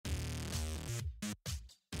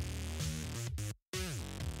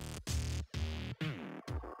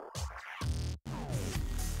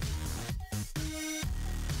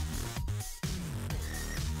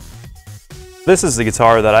This is the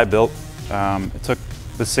guitar that I built. It took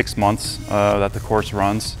the 6 months that the course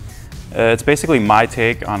runs. It's basically my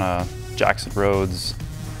take on a Jackson Rhodes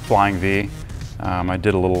Flying V. I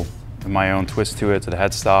did a little of my own twist to it, to the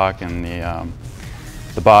headstock and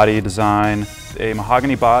the body design. A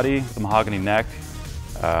mahogany body, the mahogany neck,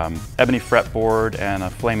 ebony fretboard, and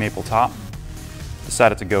a flame maple top.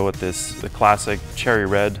 Decided to go with the classic cherry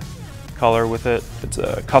red color with it. It's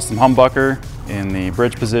a custom humbucker in the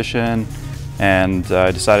bridge position, and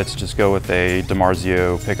I decided to just go with a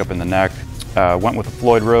DiMarzio pickup in the neck. Went with a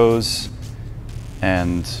Floyd Rose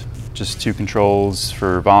and just 2 controls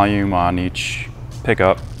for volume on each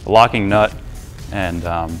pickup, a locking nut, and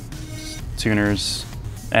tuners.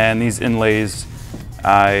 And these inlays,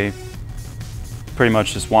 I pretty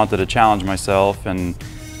much just wanted to challenge myself and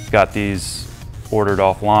got these ordered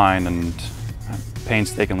offline and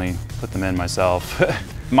painstakingly put them in myself.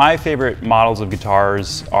 My favorite models of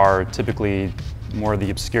guitars are typically more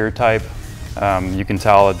the obscure type. You can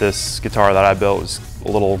tell that this guitar that I built was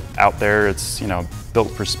a little out there. It's, you know, built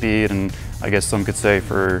for speed, and I guess some could say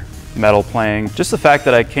for metal playing. Just the fact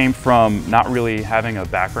that I came from not really having a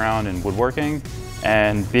background in woodworking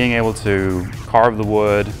and being able to carve the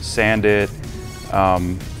wood, sand it,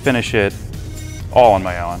 finish it all on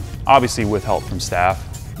my own. Obviously with help from staff,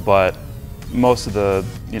 but most of the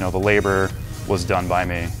labor was done by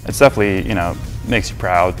me. It's definitely, makes you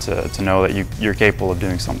proud to know that you're capable of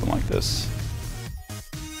doing something like this.